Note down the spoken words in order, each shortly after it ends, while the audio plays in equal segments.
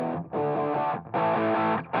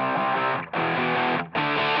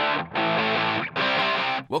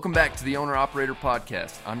Welcome back to the Owner Operator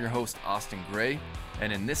Podcast. I'm your host, Austin Gray,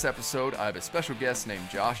 and in this episode, I have a special guest named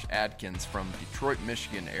Josh Adkins from Detroit,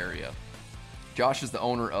 Michigan area. Josh is the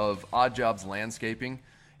owner of Odd Jobs Landscaping,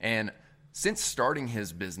 and since starting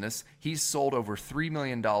his business, he's sold over $3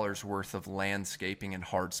 million worth of landscaping and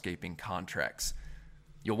hardscaping contracts.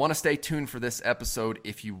 You'll want to stay tuned for this episode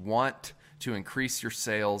if you want to increase your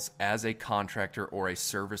sales as a contractor or a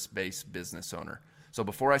service-based business owner. So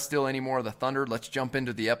before I steal any more of the thunder, let's jump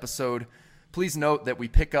into the episode. Please note that we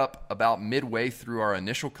pick up about midway through our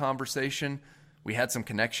initial conversation. We had some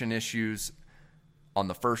connection issues on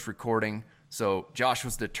the first recording, so Josh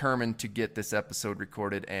was determined to get this episode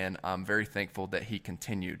recorded, and I'm very thankful that he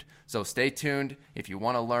continued. So stay tuned if you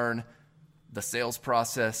want to learn the sales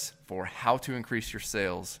process for how to increase your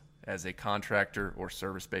sales as a contractor or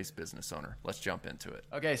service-based business owner. Let's jump into it.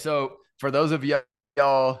 Okay, so for those of y'all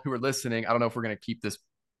who are listening, I don't know if we're going to keep this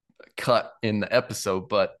cut in the episode,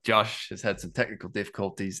 but Josh has had some technical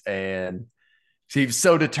difficulties and he's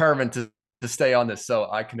so determined to stay on this. So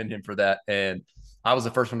I commend him for that. And I was the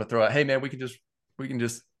first one to throw out, hey man, we can just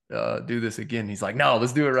do this again. He's like, no,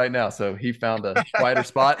 let's do it right now. So he found a quieter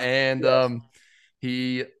spot, and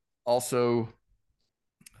he also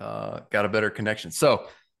got a better connection. So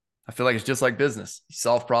I feel like it's just like business. You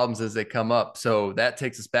solve problems as they come up. So that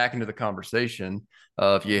takes us back into the conversation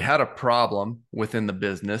of you had a problem within the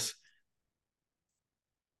business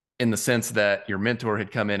in the sense that your mentor had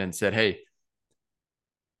come in and said, hey,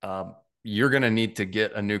 you're going to need to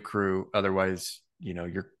get a new crew. Otherwise,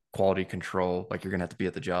 your quality control, like you're going to have to be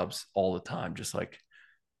at the jobs all the time, just like,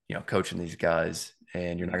 coaching these guys,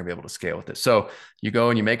 and you're not going to be able to scale with it. So you go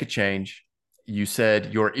and you make a change. You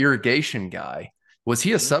said your irrigation guy, was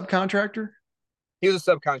he a subcontractor? He was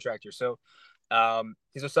a subcontractor. So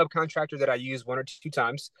he's a subcontractor that I used one or two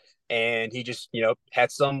times, and he just,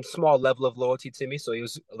 had some small level of loyalty to me. So he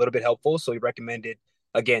was a little bit helpful. So he recommended,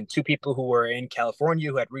 again, two people who were in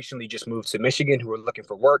California who had recently just moved to Michigan, who were looking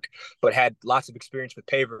for work, but had lots of experience with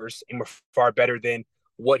pavers and were far better than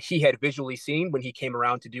what he had visually seen when he came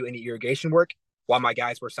around to do any irrigation work, while my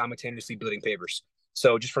guys were simultaneously building pavers.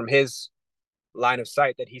 So just from his line of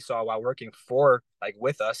sight that he saw while working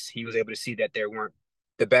with us, he was able to see that there weren't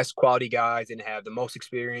the best quality guys, didn't have the most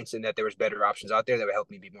experience, and that there was better options out there that would help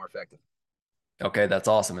me be more effective. Okay, that's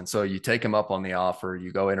awesome. And so you take them up on the offer,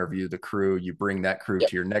 you go interview the crew, you bring that crew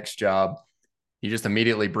to your next job. You just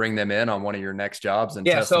immediately bring them in on one of your next jobs and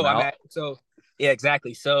test them out.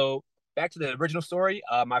 Exactly. So back to the original story,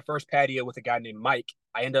 my first patio with a guy named Mike,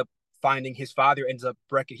 I end up finding his father ends up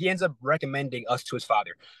recommending us to his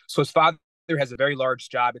father. So his father has a very large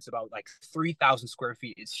job. It's about like 3,000 square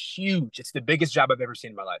feet. It's huge. It's the biggest job I've ever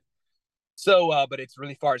seen in my life. So, but it's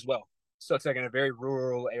really far as well. So it's like in a very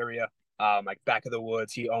rural area, like back of the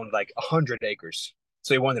woods. He owned like 100 acres.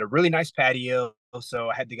 So he wanted a really nice patio. So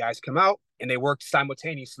I had the guys come out, and they worked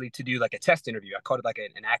simultaneously to do like a test interview. I called it like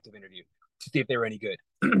an active interview to see if they were any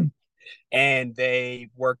good. And they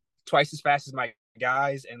worked twice as fast as my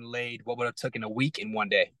guys and laid what would have taken a week in one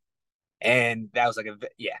day. And that was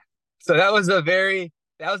So that was a very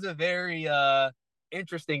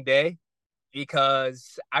interesting day,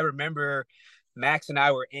 because I remember Max and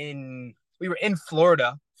I were in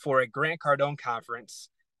Florida for a Grant Cardone conference,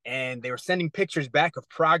 and they were sending pictures back of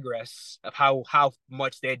progress of how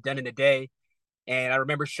much they had done in a day. And I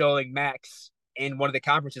remember showing Max in one of the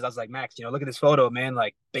conferences, I was like, Max, look at this photo, man.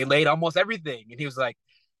 Like, they laid almost everything. And he was like,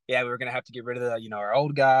 yeah, we were going to have to get rid of our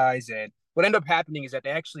old guys. And what ended up happening is that they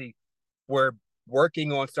actually were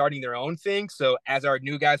working on starting their own thing. So as our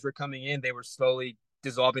new guys were coming in, they were slowly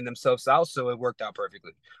dissolving themselves out. So it worked out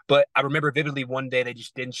perfectly. But I remember vividly one day they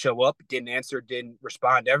just didn't show up, didn't answer, didn't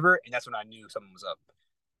respond ever. And that's when I knew something was up.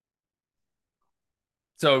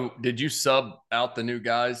 So did you sub out the new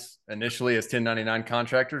guys initially as 1099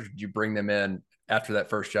 contractors? Or did you bring them in after that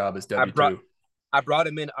first job as W-2? I brought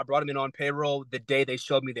them in on payroll the day they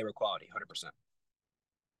showed me they were quality, 100%.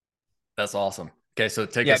 That's awesome. Okay, so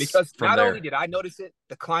take us because from not there. only did I notice it,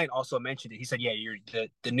 the client also mentioned it. He said, yeah, you're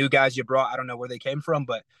the new guys you brought, I don't know where they came from,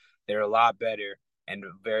 but they're a lot better and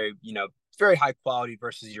very, very high quality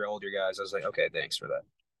versus your older guys. I was like, okay, thanks for that.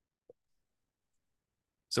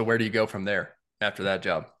 So where do you go from there after that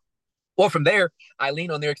job? Well, from there, I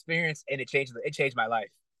leaned on their experience, and it changed my life.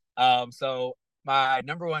 So my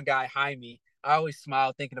number one guy, Jaime, I always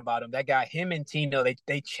smile thinking about him. That guy, him and Tino,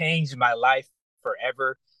 they changed my life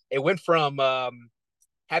forever. It went from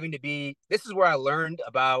this is where I learned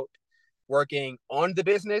about working on the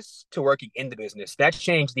business to working in the business. That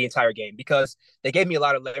changed the entire game, because they gave me a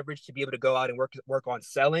lot of leverage to be able to go out and work on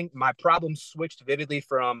selling. My problem switched vividly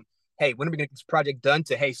from hey, when are we going to get this project done,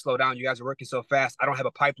 to, hey, slow down. You guys are working so fast. I don't have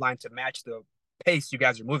a pipeline to match the pace you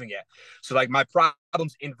guys are moving at. So like my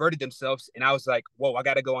problems inverted themselves. And I was like, whoa, I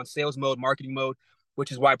got to go on sales mode, marketing mode,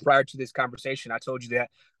 which is why prior to this conversation, I told you that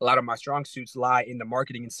a lot of my strong suits lie in the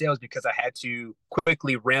marketing and sales, because I had to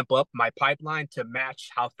quickly ramp up my pipeline to match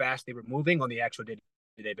how fast they were moving on the actual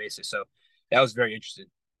day-to-day basis. So that was very interesting.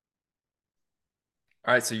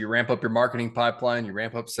 All right, so you ramp up your marketing pipeline, you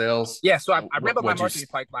ramp up sales. Yeah, so I ramp up my What'd you marketing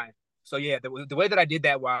pipeline. So yeah, the way that I did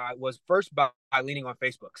that was first by leaning on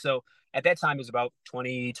Facebook. So at that time it was about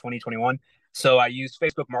 2021. So I used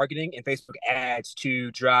Facebook marketing and Facebook ads to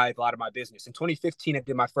drive a lot of my business. In 2015, I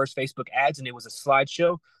did my first Facebook ads, and it was a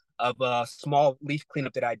slideshow of a small leaf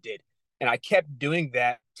cleanup that I did. And I kept doing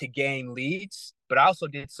that to gain leads, but I also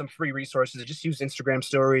did some free resources. I just used Instagram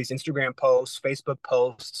stories, Instagram posts, Facebook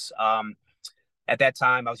posts. At that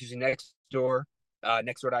time, I was using Nextdoor,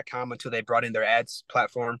 Nextdoor.com, until they brought in their ads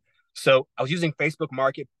platform. So I was using Facebook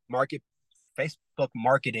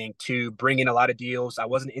marketing to bring in a lot of deals. I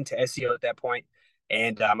wasn't into SEO at that point,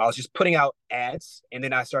 and I was just putting out ads. And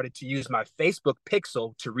then I started to use my Facebook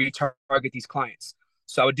Pixel to retarget these clients.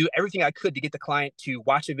 So I would do everything I could to get the client to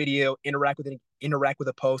watch a video, interact with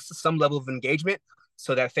a post, some level of engagement,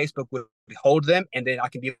 so that Facebook would hold them, and then I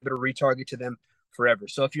can be able to retarget to them forever.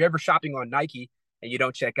 So if you're ever shopping on Nike and you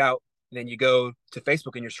don't check out, and then you go to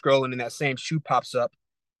Facebook and you're scrolling and that same shoe pops up,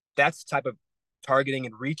 that's the type of targeting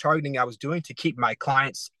and retargeting I was doing to keep my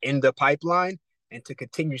clients in the pipeline and to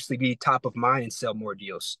continuously be top of mind and sell more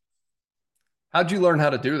deals. How'd you learn how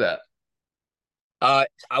to do that? I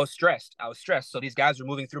was stressed. So these guys were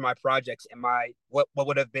moving through my projects, and my what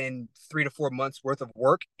would have been 3 to 4 months worth of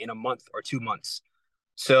work in a month or 2 months.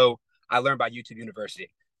 So I learned by YouTube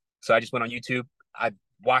University. So I just went on YouTube. I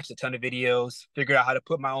watched a ton of videos, figured out how to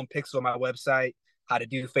put my own pixel on my website, how to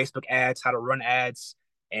do Facebook ads, how to run ads,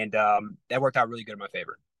 and that worked out really good in my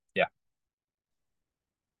favor. Yeah.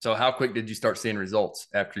 So how quick did you start seeing results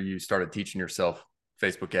after you started teaching yourself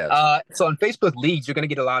Facebook ads? So on Facebook leads, you're gonna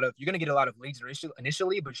get a lot of leads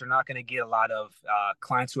initially, but you're not gonna get a lot of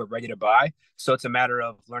clients who are ready to buy. So it's a matter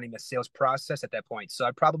of learning the sales process at that point. So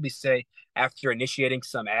I'd probably say after initiating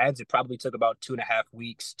some ads, it probably took about 2.5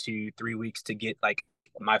 weeks to 3 weeks to get like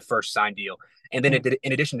my first signed deal. And then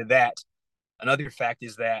in addition to that, another fact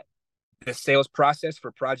is that the sales process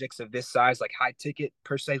for projects of this size, like high ticket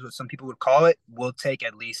per se, what some people would call it, will take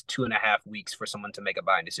at least 2.5 weeks for someone to make a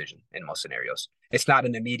buying decision in most scenarios. It's not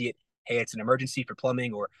an immediate, hey, it's an emergency for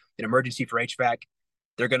plumbing or an emergency for HVAC.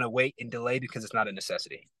 They're going to wait and delay because it's not a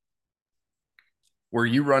necessity. Were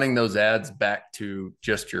you running those ads back to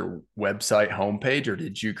just your website homepage, or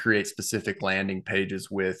did you create specific landing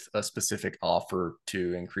pages with a specific offer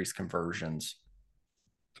to increase conversions?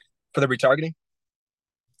 For the retargeting?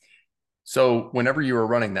 So whenever you were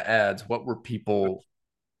running the ads, what were people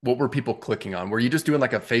clicking on? Were you just doing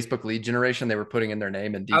like a Facebook lead generation? They were putting in their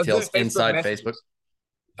name and details inside Facebook?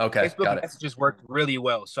 Okay, Facebook got it. messages worked really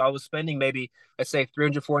well. So I was spending maybe, let's say,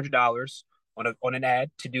 $300, $400 on an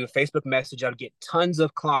ad to do a Facebook message. I would get tons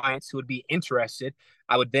of clients who would be interested.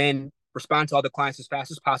 I would then respond to all the clients as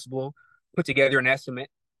fast as possible, put together an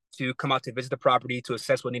estimate to come out to visit the property to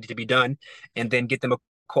assess what needed to be done, and then get them a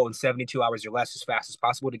quote in 72 hours or less as fast as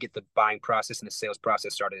possible to get the buying process and the sales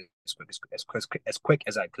process started as quick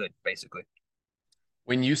as I could, basically.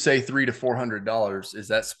 When you say $300 to $400, is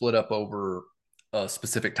that split up over a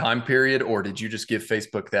specific time period, or did you just give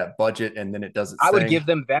Facebook that budget and then it does its thing? I would give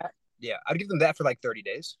them that. Yeah, I'd give them that for like 30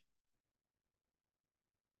 days.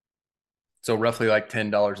 So roughly like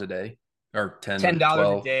 $10 a day, or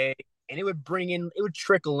 $10 a day, and it would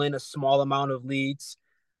trickle in a small amount of leads,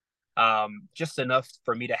 just enough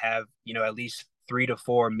for me to have, at least 3 to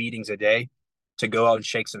 4 meetings a day to go out and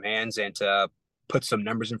shake some hands and to put some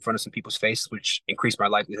numbers in front of some people's face, which increased my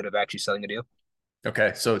likelihood of actually selling a deal.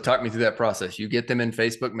 Okay, so talk me through that process. You get them in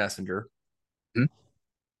Facebook Messenger. Mm-hmm.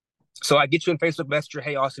 So I get you in Facebook Messenger.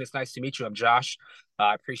 Hey, Austin, it's nice to meet you. I'm Josh.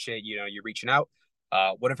 I appreciate you reaching out.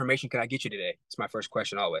 What information can I get you today? It's my first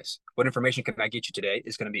question always. What information can I get you today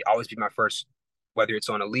is going to always be my first, whether it's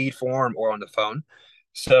on a lead form or on the phone.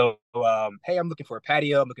 So, hey, I'm looking for a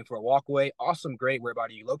patio. I'm looking for a walkway. Awesome. Great. Where about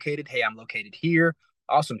are you located? Hey, I'm located here.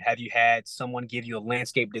 Awesome. Have you had someone give you a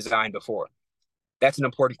landscape design before? That's an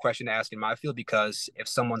important question to ask in my field, because if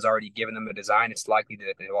someone's already given them a design, it's likely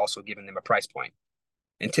that they've also given them a price point.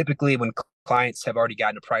 And typically when clients have already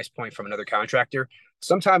gotten a price point from another contractor,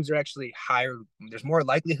 sometimes they're actually higher. There's more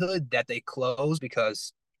likelihood that they close,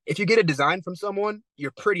 because if you get a design from someone,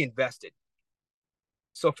 you're pretty invested.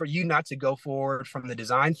 So for you not to go forward from the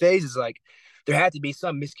design phase is like, there had to be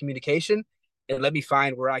some miscommunication, and let me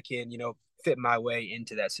find where I can, fit my way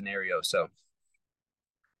into that scenario. So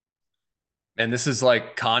And this is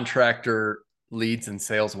like contractor leads and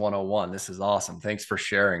sales 101. This is awesome. Thanks for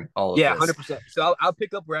sharing all of yeah, this. 100%. So I'll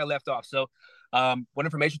pick up where I left off. So what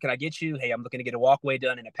information can I get you? Hey, I'm looking to get a walkway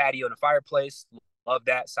done in a patio and a fireplace. Love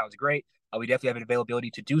that. Sounds great. We definitely have an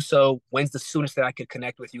availability to do so. When's the soonest that I could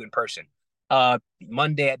connect with you in person?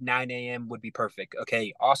 Monday at 9 a.m. would be perfect.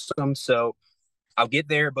 Okay, awesome. So I'll get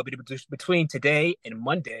there, but between today and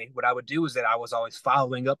Monday, what I would do is that I was always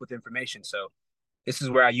following up with information. So this is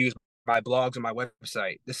where I use my blogs on my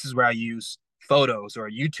website. This is where I use photos or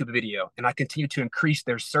a YouTube video, and I continue to increase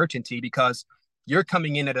their certainty because you're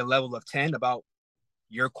coming in at a level of 10 about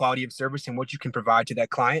your quality of service and what you can provide to that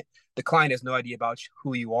client. The client has no idea about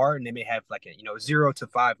who you are, and they may have like a 0 to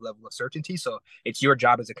 5 level of certainty. So it's your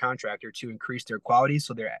job as a contractor to increase their quality,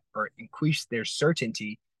 or increase their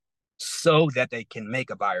certainty, so that they can make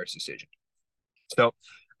a buyer's decision. So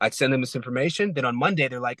I'd send them this information. Then on Monday,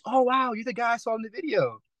 they're like, "Oh wow, you're the guy I saw in the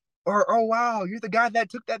video," or "Oh wow, you're the guy that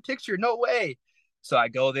took that picture." No way. So I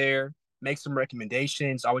go there, make some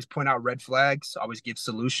recommendations, always point out red flags, always give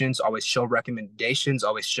solutions, always show recommendations,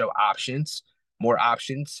 always show options, more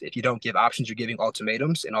options. If you don't give options, you're giving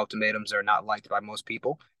ultimatums, and ultimatums are not liked by most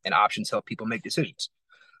people, and options help people make decisions.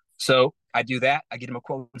 So I do that. I get them a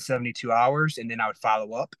quote in 72 hours, and then I would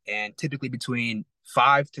follow up. And typically between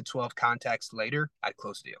 5 to 12 contacts later, I'd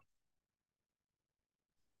close the deal.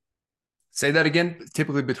 Say that again.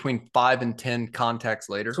 Typically between 5 and 10 contacts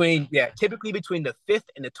later. Typically between the 5th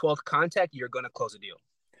and the 12th contact, you're going to close a deal.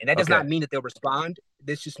 And that does not mean that they'll respond.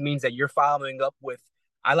 This just means that you're following up with,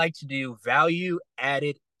 I like to do value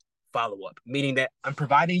added follow up, meaning that I'm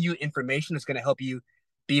providing you information that's going to help you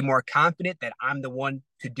be more confident that I'm the one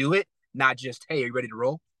to do it, not just, hey, are you ready to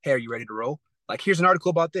roll? Hey, are you ready to roll? Like, here's an article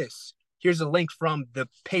about this. Here's a link from the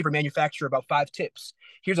paper manufacturer about 5 tips.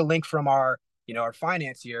 Here's a link from our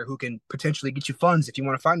financier who can potentially get you funds if you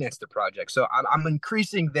want to finance the project. So I'm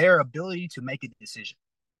increasing their ability to make a decision.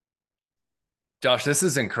 Josh, this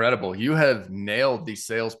is incredible. You have nailed the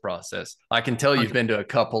sales process. I can tell you've 100%. Been to a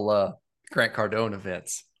couple Grant Cardone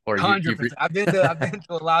events. Or 100%. I've been to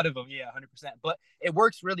a lot of them. Yeah, 100%. But it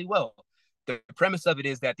works really well. The premise of it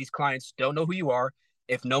is that these clients don't know who you are.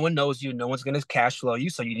 If no one knows you, no one's going to cash flow you.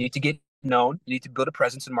 So you need to get known. You need to build a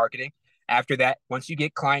presence in marketing. After that, once you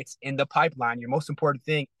get clients in the pipeline, your most important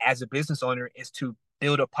thing as a business owner is to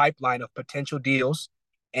build a pipeline of potential deals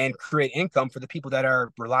and create income for the people that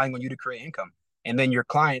are relying on you to create income. And then your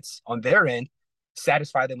clients on their end,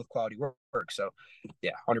 satisfy them with quality work. So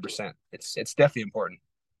yeah, 100%. It's definitely important.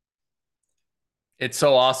 It's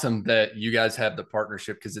so awesome that you guys have the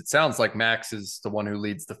partnership, because it sounds like Max is the one who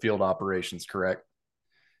leads the field operations, correct?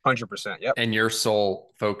 100%. Yep. And your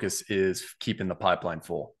sole focus is keeping the pipeline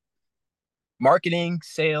full. Marketing,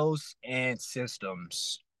 sales, and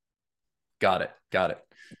systems. Got it.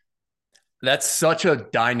 That's such a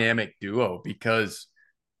dynamic duo, because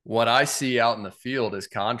what I see out in the field is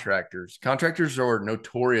contractors are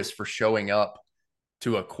notorious for showing up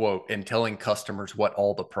to a quote and telling customers what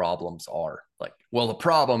all the problems are. Like, well, the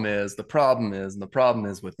problem is, and the problem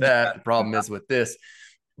is with that, the problem is with this.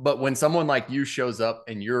 But when someone like you shows up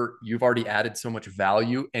and you've already added so much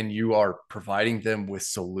value and you are providing them with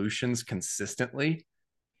solutions consistently,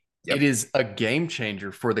 it is a game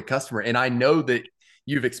changer for the customer. And I know that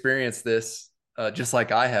you've experienced this just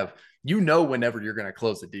like I have. Whenever you're going to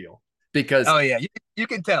close a deal, because you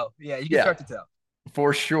can tell. Yeah, you can start to tell.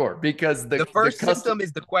 For sure, because the first symptom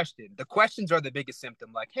is the question. The questions are the biggest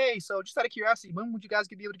symptom. Like, hey, so just out of curiosity, when would you guys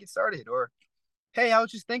be able to get started? Or, hey, I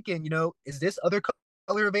was just thinking, is this other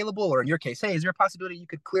color available? Or in your case, hey, is there a possibility you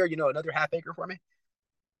could clear, another half acre for me?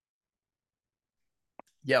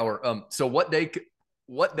 Yeah. Or so what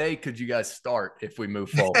day could you guys start if we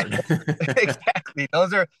move forward? Exactly.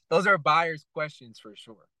 Those are buyers' questions for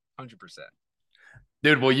sure. 100%.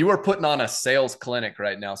 Dude, well, you are putting on a sales clinic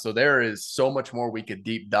right now, so there is so much more we could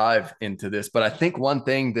deep dive into this. But I think one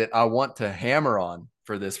thing that I want to hammer on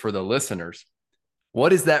for the listeners,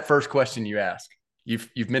 what is that first question you ask?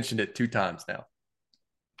 You've mentioned it 2 times now.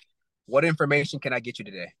 What information can I get you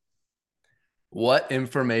today? What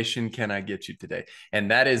information can I get you today? And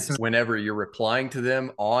that is whenever you're replying to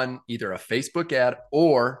them on either a Facebook ad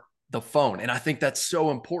or the phone. And I think that's so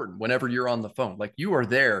important whenever you're on the phone. Like, you are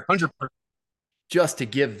there 100%. Just to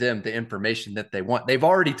give them the information that they want. They've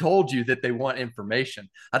already told you that they want information.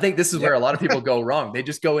 I think this is where a lot of people go wrong. They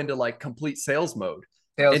just go into like complete sales mode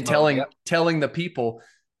and telling the people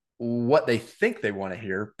what they think they want to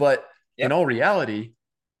hear. But in all reality,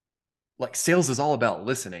 like, sales is all about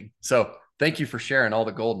listening. So thank you for sharing all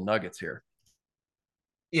the golden nuggets here.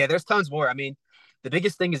 Yeah, there's tons more. I mean, The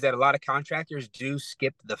biggest thing is that a lot of contractors do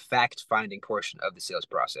skip the fact finding portion of the sales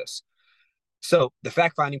process. So the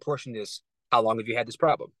fact finding portion is, how long have you had this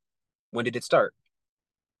problem? When did it start?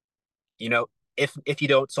 You know, if you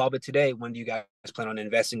don't solve it today, when do you guys plan on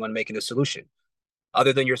investing on making a solution?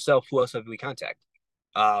 Other than yourself, who else have we contact?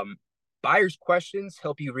 Um, Buyers' questions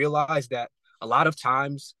help you realize that a lot of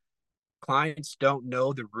times clients don't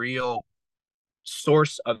know the real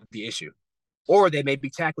source of the issue, or they may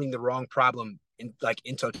be tackling the wrong problem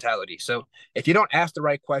in totality. So if you don't ask the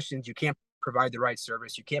right questions, you can't provide the right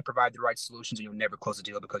service, you can't provide the right solutions, and you'll never close a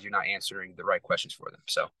deal because you're not answering the right questions for them.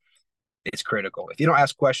 So it's critical. If you don't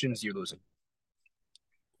ask questions, you're losing.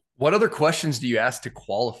 What other questions do you ask to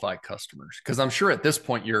qualify customers? Because I'm sure at this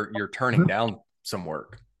point you're turning down some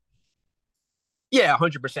work. Yeah,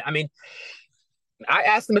 100%. I mean, I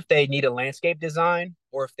asked them if they need a landscape design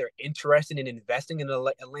or if they're interested in investing in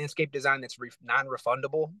a landscape design that's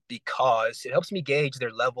non-refundable, because it helps me gauge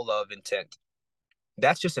their level of intent.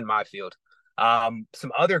 That's just in my field.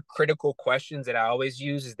 Some other critical questions that I always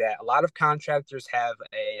use is that a lot of contractors have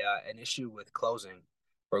an issue with closing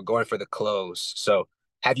or going for the close. So,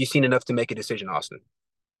 have you seen enough to make a decision, Austin?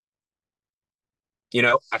 You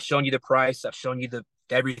know, I've shown you the price, I've shown you the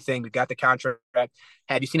everything. We got the contract.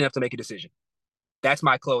 Have you seen enough to make a decision? That's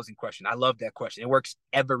my closing question. I love that question. It works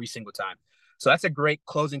every single time. So that's a great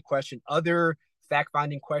closing question. Other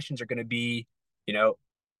fact-finding questions are going to be, you know,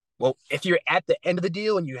 well, if you're at the end of the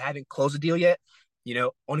deal and you haven't closed the deal yet, you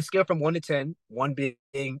know, on a scale from 1 to 10, 1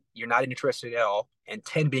 being you're not interested at all, and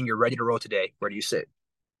 10 being you're ready to roll today, where do you sit?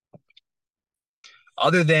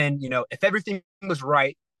 Other than, you know, if everything was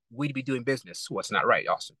right, we'd be doing business. What's not right,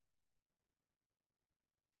 Austin?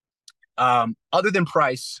 Other than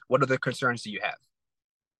price, what other concerns do you have?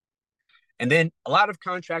 And then a lot of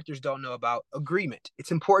contractors don't know about agreement.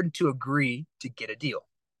 It's important to agree to get a deal.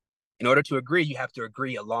 In order to agree, you have to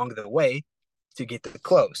agree along the way to get the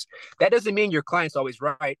close. That doesn't mean your client's always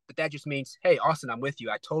right, but that just means, hey, Austin, I'm with you.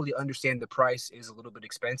 I totally understand the price is a little bit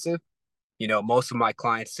expensive. You know, most of my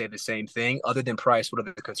clients say the same thing. Other than price, what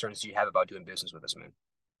are the concerns you have about doing business with us, man?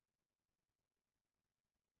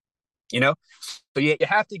 You know, so you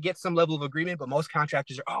have to get some level of agreement, but most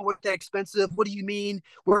contractors are, oh, we're that expensive. What do you mean?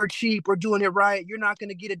 We're cheap. We're doing it right. You're not going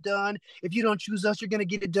to get it done. If you don't choose us, you're going to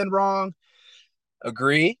get it done wrong.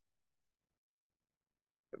 Agree,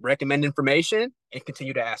 recommend information, and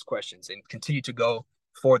continue to ask questions and continue to go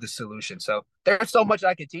for the solution. So there's so much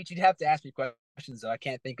I could teach. You'd have to ask me questions, though. I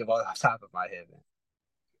can't think of all off the top of my head,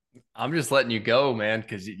 man. I'm just letting you go, man,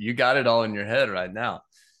 because you got it all in your head right now.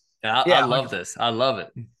 And I Yeah, love this. I love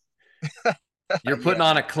it. You're putting yeah,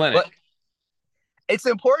 on a clinic. but it's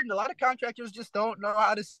important. A lot of contractors just don't know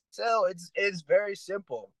how to sell. It's very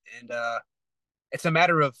simple, and it's a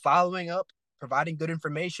matter of following up, providing good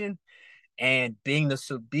information, and being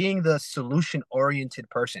the solution oriented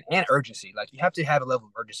person, and urgency. Like, you have to have a level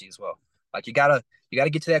of urgency as well. Like, you gotta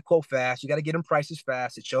get to that quote fast. You gotta get them prices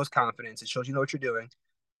fast. It shows confidence. It shows you know what you're doing.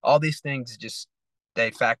 All these things just they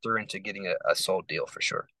factor into getting a sold deal for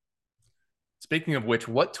sure. Speaking of which,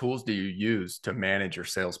 what tools do you use to manage your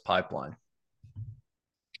sales pipeline?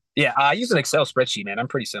 Yeah, I use an Excel spreadsheet, man. I'm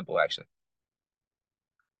pretty simple, actually.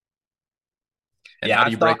 And Yeah, how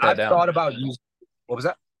do you break that I've down? thought about using. What was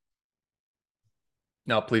that?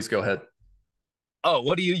 No, please go ahead. Oh,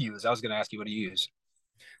 what do you use? I was going to ask you, what do you use?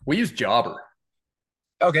 We use Jobber.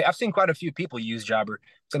 Okay, I've seen quite a few people use Jobber.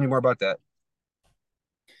 Tell me more about that.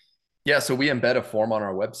 Yeah, so we embed a form on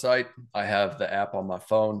our website. I have the app on my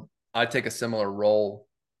phone. I take a similar role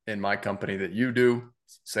in my company that you do: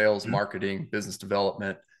 sales, marketing, business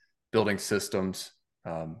development, building systems.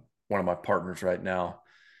 One of my partners right now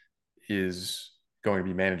is going to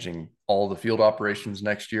be managing all the field operations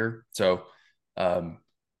next year. So I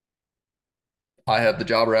have the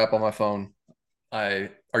Jobber app on my phone. Are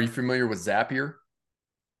you familiar with Zapier?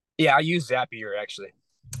 Yeah, I use Zapier actually.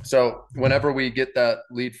 So whenever we get that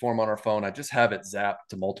lead form on our phone, I just have it zapped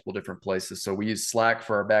to multiple different places. So we use Slack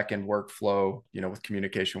for our backend workflow, with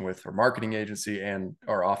communication with our marketing agency and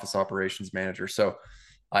our office operations manager. So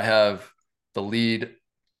I have the lead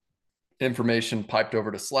information piped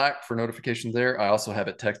over to Slack for notifications there. I also have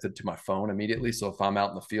it texted to my phone immediately. So if I'm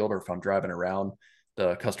out in the field or if I'm driving around,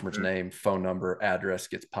 the customer's name, phone number, address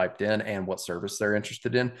gets piped in, and what service they're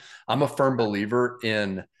interested in. I'm a firm believer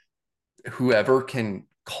in whoever can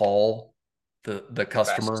call the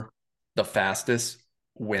customer the fastest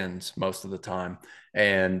wins most of the time.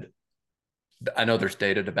 And I know there's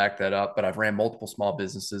data to back that up, but I've ran multiple small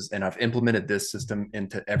businesses and I've implemented this system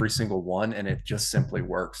into every single one, and it just simply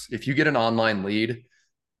works. If you get an online lead,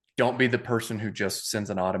 don't be the person who just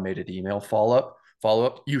sends an automated email follow-up. follow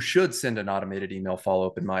up. You should send an automated email follow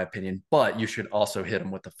up, in my opinion, but you should also hit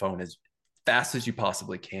them with the phone as fast as you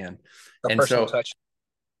possibly can. A And personal so touch.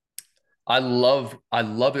 I love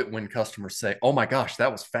it when customers say, "Oh my gosh,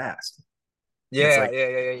 that was fast." And it's Yeah, yeah,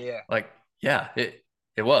 yeah, yeah, yeah. like, yeah,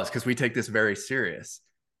 it was, because we take this very serious.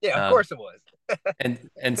 Yeah, of Um, course it was.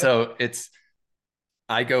 and so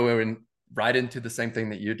I go in right into the same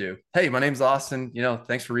thing that you do. Hey, my name's Austin.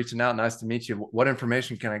 Thanks for reaching out. Nice to meet you. What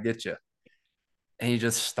information can I get you? And you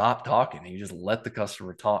just stop talking. And you just let the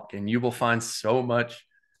customer talk, and you will find so much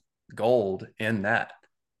gold in that.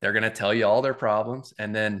 They're going to tell you all their problems,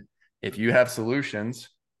 and then if you have solutions,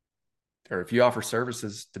 or if you offer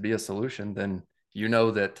services to be a solution, then you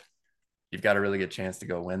know that you've got a really good chance to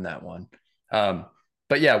go win that one.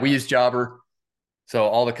 But yeah, we use Jobber. So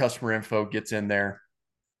all the customer info gets in there.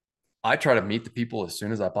 I try to meet the people as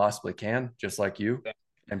soon as I possibly can, just like you, Yeah,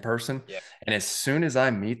 in person. yeah. And as soon as I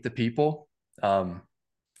meet the people, now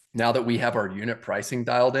that we have our unit pricing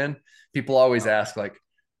dialed in, people always Uh-huh. ask, like,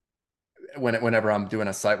 whenever I'm doing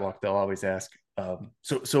a site walk, they'll always ask, how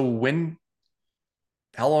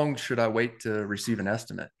long should I wait to receive an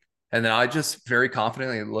estimate? And then I just very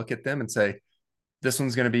confidently look at them and say, this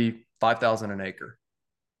one's going to be 5,000 an acre.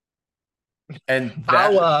 And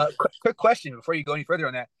How that, quick question before you go any further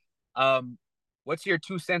on that. What's your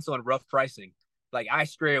 2 cents on rough pricing? Like I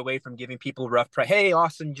stray away from giving people rough price. Hey,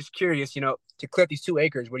 Austin, just curious, to clear these 2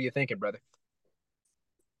 acres, what are you thinking, brother?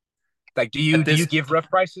 Like, do you at do you this, give rough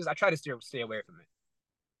prices? I try to stay away from it.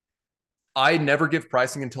 I never give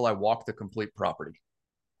pricing until I walk the complete property.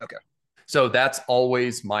 Okay. So that's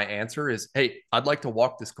always my answer is, hey, I'd like to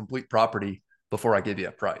walk this complete property before I give you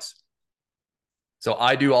a price. So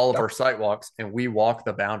I do all of Yep. our site walks, and we walk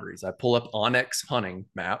the boundaries. I pull up Onyx hunting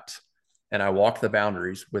maps and I walk the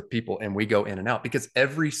boundaries with people, and we go in and out, because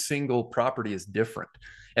every single property is different.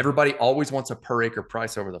 Everybody always wants a per acre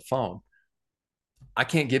price over the phone. I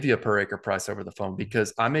can't give you a per acre price over the phone,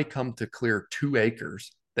 because I may come to clear 2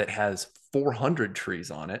 acres that has 400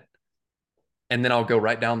 trees on it. And then I'll go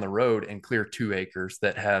right down the road and clear 2 acres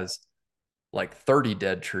that has like 30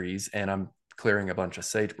 dead trees, and I'm clearing a bunch of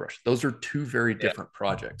sagebrush. Those are two very Yeah. different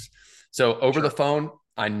projects. So over the Sure. phone,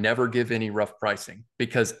 I never give any rough pricing,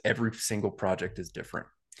 because every single project is different.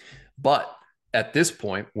 But at this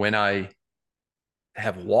point, when I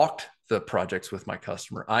have walked the projects with my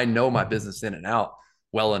customer, I know my business in and out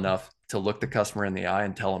well enough to look the customer in the eye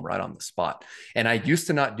and tell them right on the spot. And I used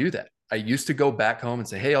to not do that. I used to go back home and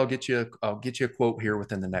say, "Hey, I'll get you a quote here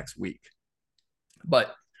within the next week."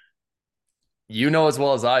 But you know as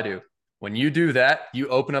well as I do, when you do that, you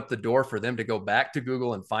open up the door for them to go back to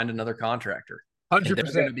Google and find another contractor, and they're going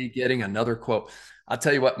 100%. to be getting another quote. I'll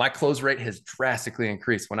tell you what, my close rate has drastically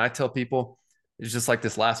increased. When I tell people, it's just like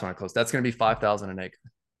this last one I closed, that's going to be 5,000 an acre.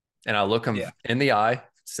 And I look them Yeah. in the eye,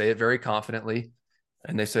 say it very confidently,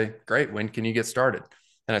 and they say, "Great, when can you get started?"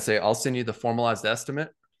 And I say, "I'll send you the formalized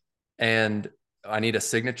estimate, and I need a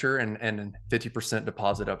signature and 50%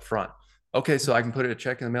 deposit up front." "Okay, so I can put a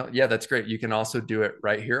check in the mail?" "Yeah, that's great. You can also do it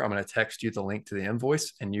right here. I'm going to text you the link to the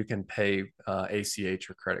invoice, and you can pay ACH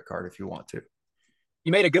or credit card if you want to."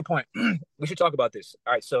 You made a good point. We should talk about this.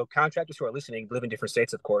 All right. So contractors who are listening live in different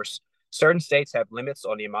states, of course. Certain states have limits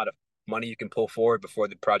on the amount of money you can pull forward before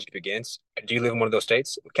the project begins. Do you live in one of those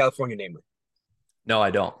states? California, namely. No, I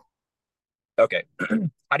don't. Okay.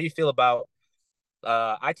 How do you feel about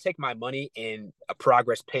I take my money in a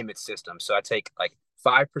progress payment system. So I take like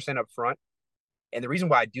 5% up front. And the reason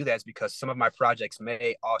why I do that is because some of my projects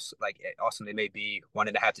may also they may be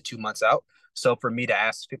 1.5 to 2 months out. So for me to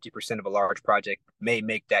ask 50% of a large project may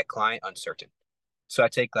make that client uncertain. So I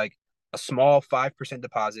take like a small 5%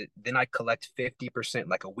 deposit, then I collect 50%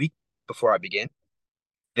 like a week before I begin.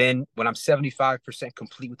 Then when I'm 75%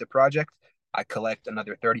 complete with the project, I collect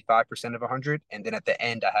another 35% of 100. And then at the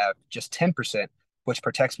end, I have just 10%, which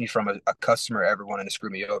protects me from a customer ever wanting to screw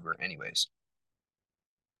me over, anyways.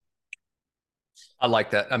 I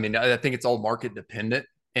like that. I mean, I think it's all market dependent,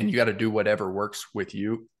 and you got to do whatever works with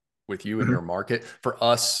you and Mm-hmm. your market. For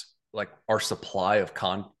us, like, our supply of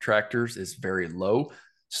contractors is very low.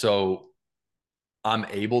 So I'm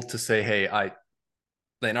able to say, "Hey,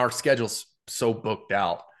 and our schedule's so booked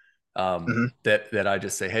out, Mm-hmm. that I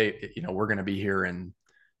just say, "Hey, we're going to be here in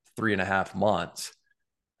 3.5 months.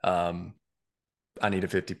 Um, I need a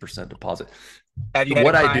 50% deposit." Have you had a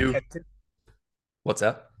What I client? do, what's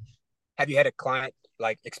that? Have you had a client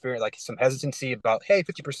like experience like some hesitancy about, hey,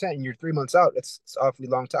 50% and you're 3 months out? It's awfully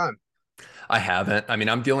long time. I haven't. I mean,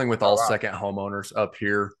 I'm dealing with Oh all wow. second homeowners up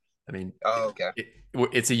here. I mean, Oh okay.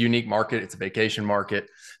 it's a unique market. It's a vacation market.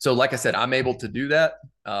 So, like I said, I'm able to do that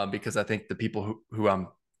because I think the people who I'm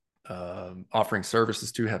offering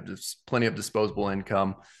services to have plenty of disposable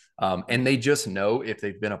income. And they just know, if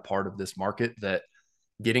they've been a part of this market, that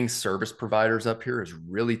getting service providers up here is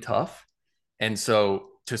really tough. And so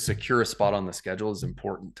to secure a spot on the schedule is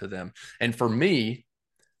important to them. And for me,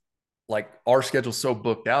 like, our schedule's so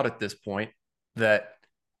booked out at this point that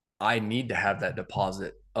I need to have that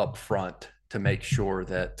deposit up front to make sure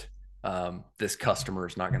that this customer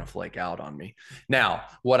is not going to flake out on me. Now,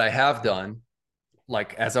 what I have done,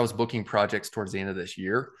 like, as I was booking projects towards the end of this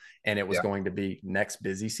year and it was going to be next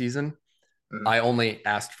busy season, I only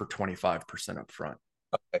asked for 25% up front.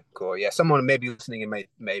 Okay, cool. Yeah, someone may be listening and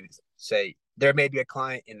may say there may be a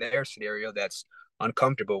client in their scenario that's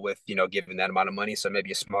uncomfortable with, giving that amount of money. So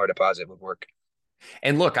maybe a smart deposit would work.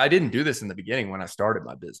 And look, I didn't do this in the beginning when I started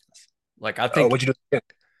my business. Like, I think what'd you do?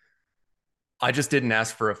 I just didn't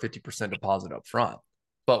ask for a 50% deposit up front.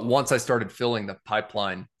 But once I started filling the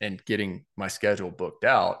pipeline and getting my schedule booked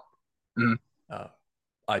out,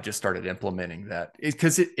 I just started implementing that,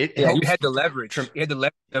 because it helps. You had the leverage. You had the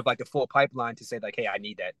leverage of like the full pipeline to say like, hey, I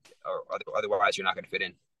need that, or otherwise you're not going to fit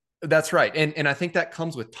in. That's right. And I think that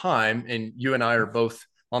comes with time. And you and I are both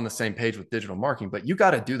on the same page with digital marketing, but you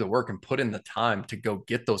got to do the work and put in the time to go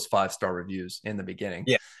get those 5-star reviews in the beginning.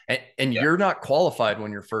 Yeah. And you're not qualified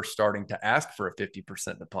when you're first starting to ask for a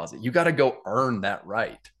 50% deposit. You got to go earn that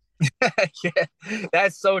right. Yeah,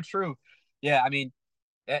 that's so true. Yeah. I mean,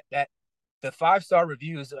 that the 5-star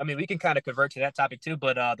reviews, I mean, we can kind of convert to that topic too,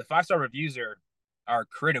 but the 5-star reviews are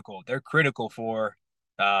critical. They're critical for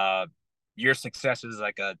your success as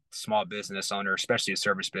like a small business owner, especially a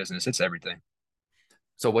service business. It's everything.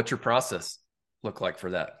 So what's your process look like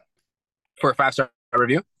for that? For a 5-star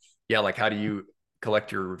review? Yeah. Like, how do you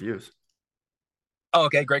collect your reviews? Oh,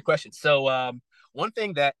 okay. Great question. So one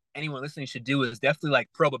thing that anyone listening should do is definitely like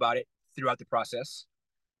probe about it throughout the process.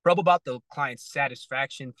 Probe about the client's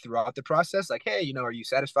satisfaction throughout the process. Like, hey, are you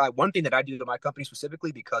satisfied? One thing that I do to my company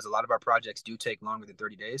specifically, because a lot of our projects do take longer than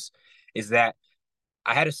 30 days, is that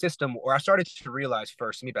I had a system where I started to realize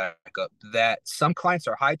first, let me back up, that some clients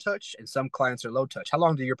are high touch and some clients are low touch. How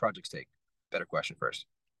long do your projects take? Better question first.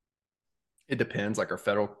 It depends. Like, our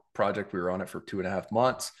federal project, we were on it for 2.5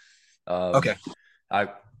 months. Okay.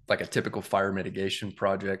 Like a typical fire mitigation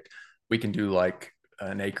project, we can do like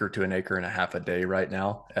an acre to an acre and a half a day right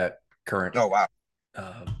now at current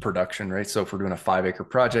production rate. So if we're doing a 5-acre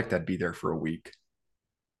project, I'd be there for a week,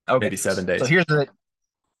 maybe 7 days. So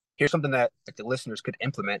here's something that the listeners could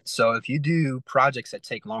implement. So if you do projects that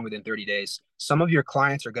take longer than 30 days, some of your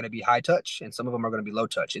clients are going to be high touch and some of them are going to be low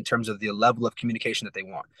touch in terms of the level of communication that they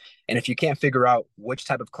want. And if you can't figure out which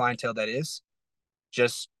type of clientele that is,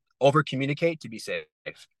 just over communicate to be safe.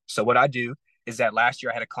 So what I do is that last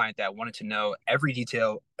year I had a client that wanted to know every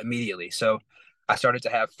detail immediately. So I started to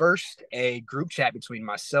have first a group chat between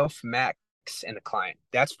myself, Max, and the client.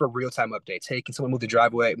 That's for real-time updates. Hey, can someone move their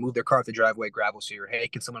car off the driveway, gravel's here. Hey,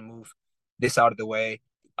 can someone move this out of the way?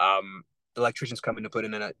 The electrician's coming to put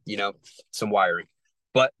in some wiring.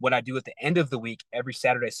 But what I do at the end of the week, every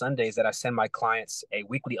Saturday, Sunday, is that I send my clients a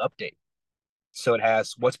weekly update. So it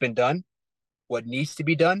has what's been done, what needs to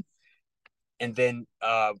be done, and then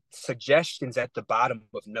suggestions at the bottom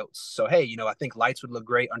of notes. So, hey, I think lights would look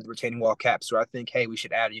great under the retaining wall caps. Or I think, hey, we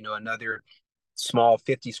should add, another small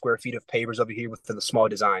 50 square feet of pavers over here with the small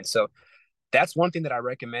design. So that's one thing that I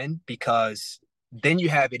recommend, because then you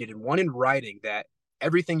have it in writing that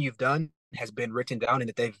everything you've done has been written down and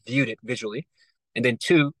that they've viewed it visually. And then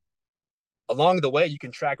 2, along the way, you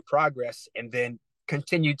can track progress and then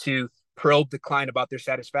continue to probe the client about their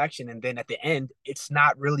satisfaction. And then at the end, it's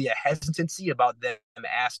not really a hesitancy about them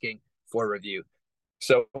asking for a review.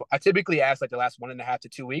 So I typically ask like the last 1.5 to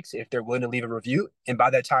 2 weeks if they're willing to leave a review. And by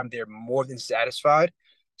that time, they're more than satisfied.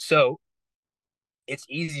 So it's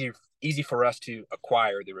easy for us to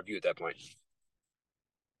acquire the review at that point.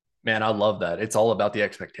 Man, I love that. It's all about the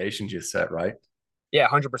expectations you set, right? Yeah,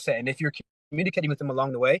 100%. And if you're communicating with them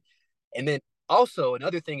along the way, and then also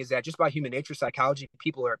another thing is that just by human nature, psychology,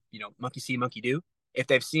 people are, monkey see, monkey do. If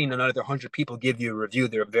they've seen another 100 people give you a review,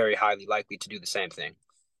 they're very highly likely to do the same thing.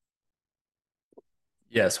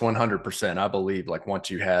 Yes, 100%. I believe like once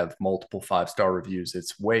you have multiple 5-star reviews,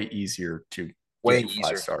 it's way easier to get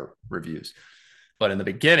 5-star reviews. But in the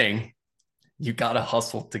beginning, you got to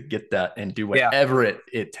hustle to get that and do whatever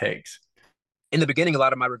it takes. In the beginning, a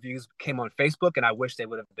lot of my reviews came on Facebook, and I wish they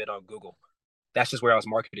would have been on Google. That's just where I was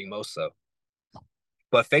marketing most so.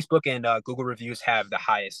 But Facebook and Google reviews have the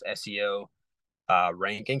highest SEO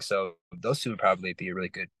ranking. So those two would probably be a really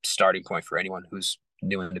good starting point for anyone who's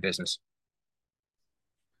new in the business.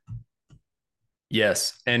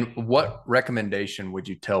 Yes. And what recommendation would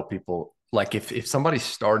you tell people like if somebody's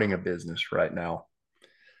starting a business right now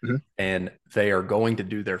and they are going to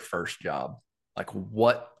do their first job, like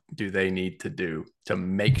what do they need to do to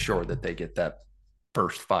make sure that they get that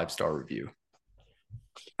first 5-star review?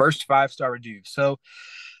 First 5-star review. So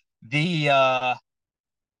the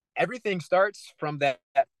everything starts from that.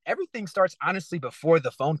 Everything starts honestly before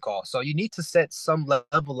the phone call. So you need to set some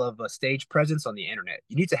level of a stage presence on the internet.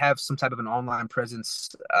 You need to have some type of an online presence.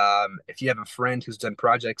 If you have a friend who's done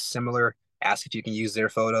projects similar, ask if you can use their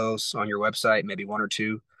photos on your website, maybe one or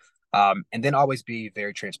two. And then always be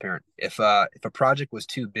very transparent. If a project was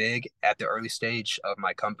too big at the early stage of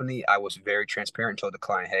my company, I was very transparent and told the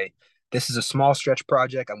client, hey, this is a small stretch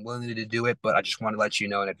project. I'm willing to do it, but I just want to let you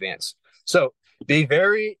know in advance. So be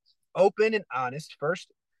very open and honest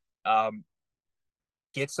first. Um,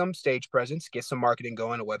 get some stage presence, get some marketing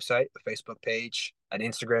going, a website, a Facebook page, an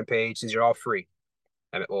Instagram page. These are all free.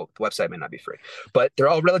 I mean, well, the website may not be free, but they're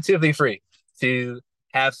all relatively free to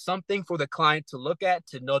have something for the client to look at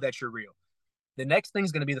to know that you're real. The next thing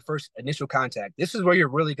is going to be the first initial contact. This is where you're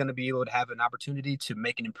really going to be able to have an opportunity to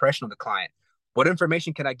make an impression on the client. What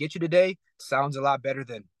information can I get you today? Sounds a lot better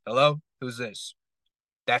than, hello, who's this?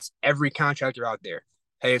 That's every contractor out there.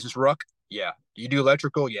 Hey, is this Ruck? Yeah. Do you do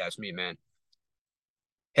electrical? Yeah, it's me, man.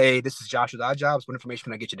 Hey, this is Josh with Odd Jobs. What information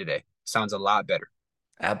can I get you today? Sounds a lot better.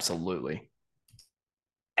 Absolutely.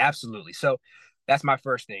 Absolutely. So that's my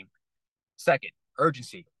first thing. Second,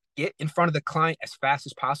 urgency. Get in front of the client as fast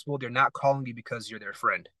as possible. They're not calling you because you're their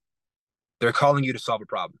friend. They're calling you to solve a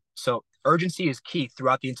problem. So urgency is key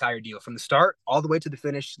throughout the entire deal. From the start all the way to the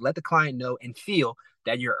finish, let the client know and feel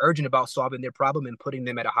that you're urgent about solving their problem and putting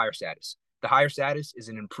them at a higher status. The higher status is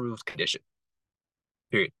an improved condition.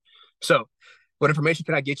 Period. So what information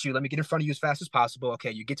can I get you? Let me get in front of you as fast as possible. Okay,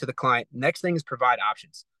 you get to the client. Next thing is provide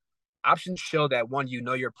options. Options show that one, you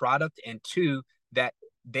know your product, and two, that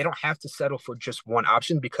they don't have to settle for just one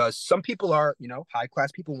option, because some people are, high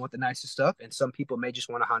class people want the nicest stuff, and some people may just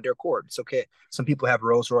want a Honda Accord. It's okay. Some people have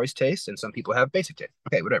Rolls Royce taste, and some people have basic taste.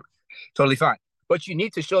 Okay, whatever. Totally fine. But you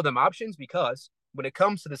need to show them options, because when it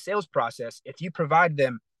comes to the sales process, if you provide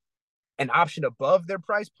them an option above their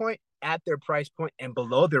price point, at their price point, and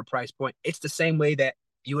below their price point, it's the same way that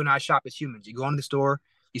you and I shop as humans. You go into the store,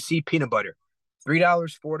 you see peanut butter, $3,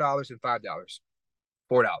 $4, and $5.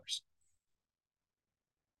 $4.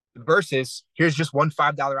 Versus here's just one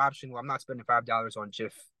 $5 option. Well, I'm not spending $5 on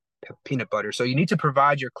Jif peanut butter. So you need to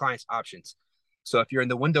provide your clients options. So if you're in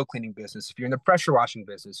the window cleaning business, if you're in the pressure washing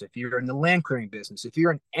business, if you're in the land clearing business, if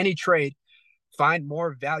you're in any trade, find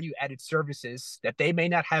more value added services that they may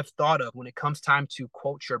not have thought of when it comes time to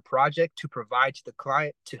quote your project to provide to the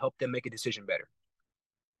client to help them make a decision better.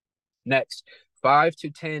 Next, 5 to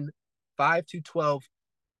 12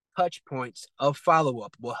 touch points of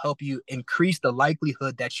follow-up will help you increase the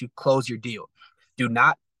likelihood that you close your deal. Do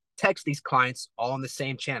not text these clients all on the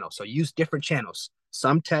same channel. So use different channels.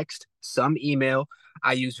 Some text, some email.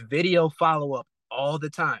 I use video follow-up all the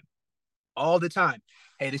time. All the time.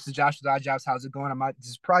 Hey, this is Josh with Odd Jobs. How's it going? I'm out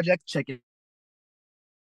this project. Check it.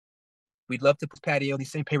 We'd love to put patio,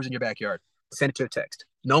 these same papers in your backyard. Send it to a text.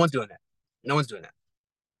 No one's doing that. No one's doing that.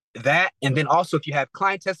 That, and then also if you have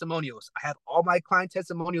client testimonials, I have all my client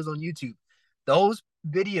testimonials on YouTube. Those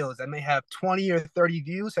videos that may have 20 or 30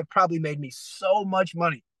 views have probably made me so much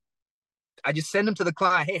money. I just send them to the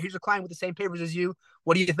client. Hey, here's a client with the same papers as you.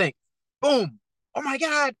 What do you think? Boom. Oh my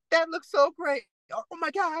God, that looks so great. Oh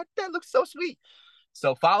my God, that looks so sweet.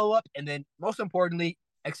 So follow up, and then most importantly,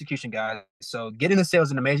 execution, guys. So getting the sales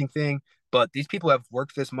is an amazing thing, but these people have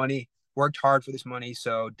worked this money, worked hard for this money.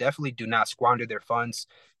 So definitely do not squander their funds.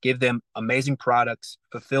 Give them amazing products,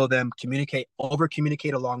 fulfill them, communicate, over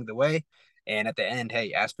communicate along the way. And at the end,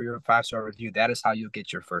 hey, ask for your 5-star review. That is how you'll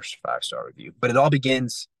get your first 5-star review. But it all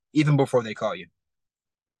begins even before they call you.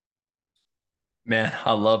 Man,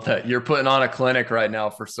 I love that. You're putting on a clinic right now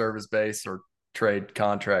for service-based or trade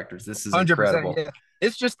contractors. This is 100%. incredible. Yeah.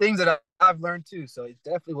 It's just things that I've learned too. So it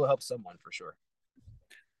definitely will help someone for sure.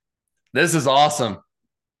 This is awesome.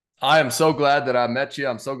 I am so glad that I met you.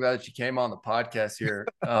 I'm so glad that you came on the podcast here.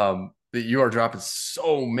 That you are dropping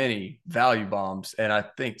so many value bombs, and I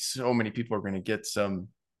think so many people are going to get some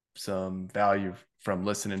value from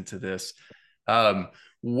listening to this.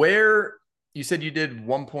 Where you said you did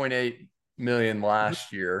 1.8 million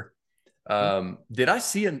last year. Did I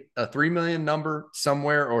see a 3 million number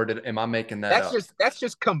somewhere, or am I making that up? That's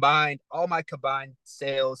just combined, all my combined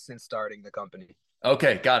sales since starting the company.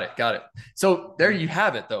 Okay, got it. So there you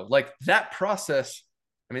have it, though. Like that process.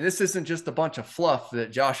 I mean, this isn't just a bunch of fluff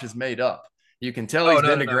that Josh has made up. You can tell he's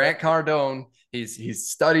been to Grant Cardone. He's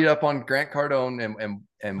studied up on Grant Cardone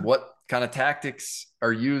and what kind of tactics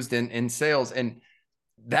are used in sales. And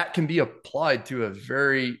that can be applied to a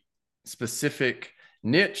very specific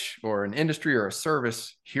niche or an industry or a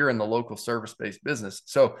service here in the local service-based business.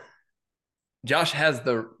 So Josh has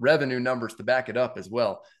the revenue numbers to back it up as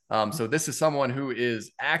well. So this is someone who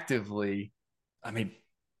is actively, I mean,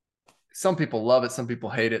 some people love it, some people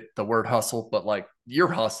hate it, the word hustle, but like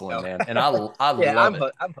you're hustling, man. And I Yeah, love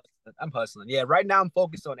it. I'm hustling. Yeah, right now I'm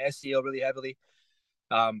focused on SEO really heavily.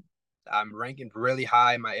 Um, I'm ranking really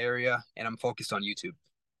high in my area, and I'm focused on YouTube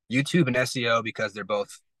and SEO because they're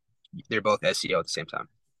both SEO at the same time.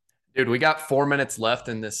 Dude, we got 4 minutes left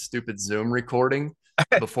in this stupid Zoom recording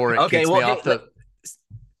before it Okay, kicks well, me off the.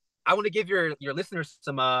 I want to give your listeners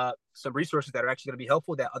some resources that are actually going to be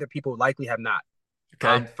helpful that other people likely have not.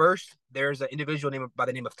 Okay. First, there's an individual by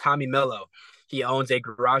the name of Tommy Mello. He owns a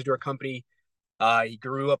garage door company. He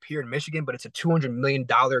grew up here in Michigan, but it's a $200 million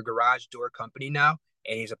garage door company now.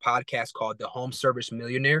 And he's a podcast called The Home Service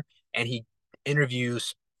Millionaire. And he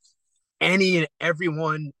interviews any and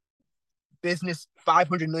everyone, business,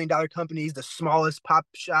 $500 million companies, the smallest pop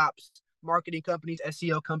shops, marketing companies,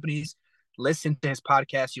 SEO companies. Listen to his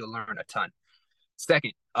podcast. You'll learn a ton.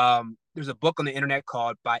 Second, there's a book on the internet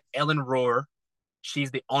called by Ellen Rohr.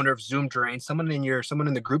 She's the owner of Zoom Drain. Someone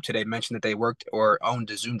in the group today mentioned that they worked or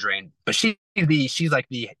owned a Zoom Drain, but she's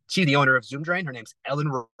the owner of Zoom Drain. Her name's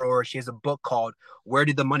Ellen Rohr. She has a book called Where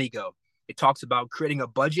Did the Money Go? It talks about creating a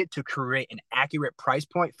budget to create an accurate price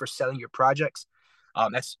point for selling your projects.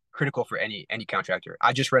 That's critical for any contractor.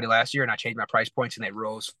 I just read it last year and I changed my price points and they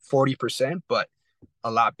rose 40%, but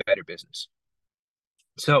a lot better business.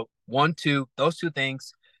 So those two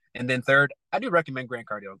things. And then third, I do recommend Grant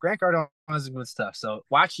Cardone. Grant Cardone has good stuff. So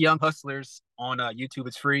watch Young Hustlers on YouTube.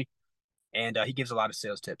 It's free. And he gives a lot of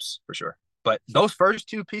sales tips for sure. But those first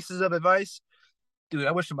two pieces of advice, dude,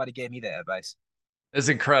 I wish somebody gave me that advice. It's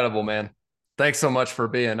incredible, man. Thanks so much for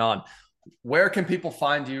being on. Where can people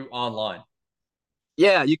find you online?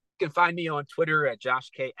 Yeah, you can find me on Twitter at Josh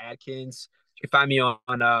K. Adkins. You can find me on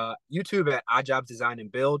YouTube at Oddjobs Design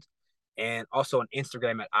and Build. And also on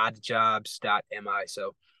Instagram at oddjobs.mi.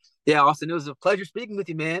 So yeah, Austin, it was a pleasure speaking with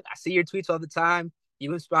you, man. I see your tweets all the time.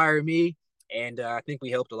 You inspire me. And I think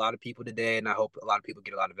we helped a lot of people today. And I hope a lot of people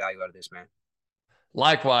get a lot of value out of this, man.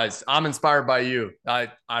 Likewise, I'm inspired by you.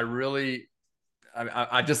 I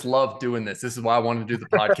just love doing this. This is why I wanted to do the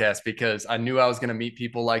podcast because I knew I was going to meet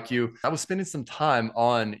people like you. I was spending some time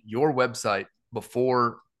on your website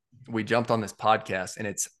before we jumped on this podcast, and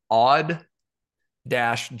it's odd-jobs.co,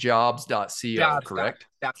 correct?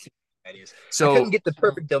 That is. So I couldn't get the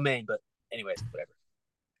perfect domain, but anyways, whatever.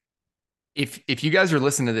 If you guys are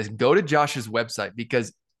listening to this, go to Josh's website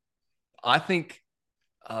because I think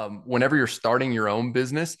whenever you're starting your own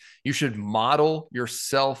business, you should model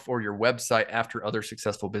yourself or your website after other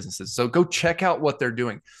successful businesses. So go check out what they're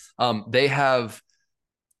doing. They have,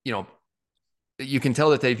 you can tell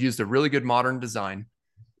that they've used a really good modern design.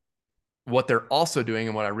 What they're also doing,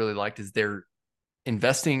 and what I really liked, is they're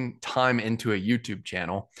investing time into a YouTube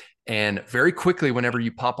channel. And very quickly, whenever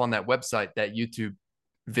you pop on that website, that YouTube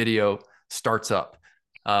video starts up.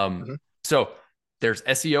 So there's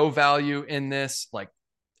SEO value in this. Like,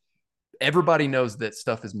 everybody knows that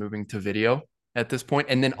stuff is moving to video at this point.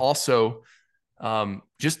 And then also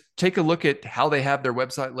just take a look at how they have their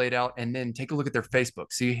website laid out, and then take a look at their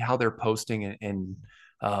Facebook, see how they're posting and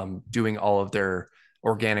doing all of their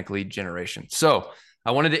organic lead generation. So I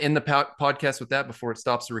wanted to end the podcast with that before it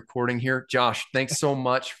stops the recording here. Josh, thanks so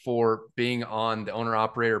much for being on the Owner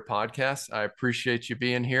Operator podcast. I appreciate you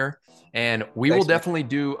being here, and we will definitely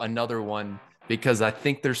do another one because I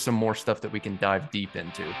think there's some more stuff that we can dive deep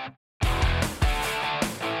into.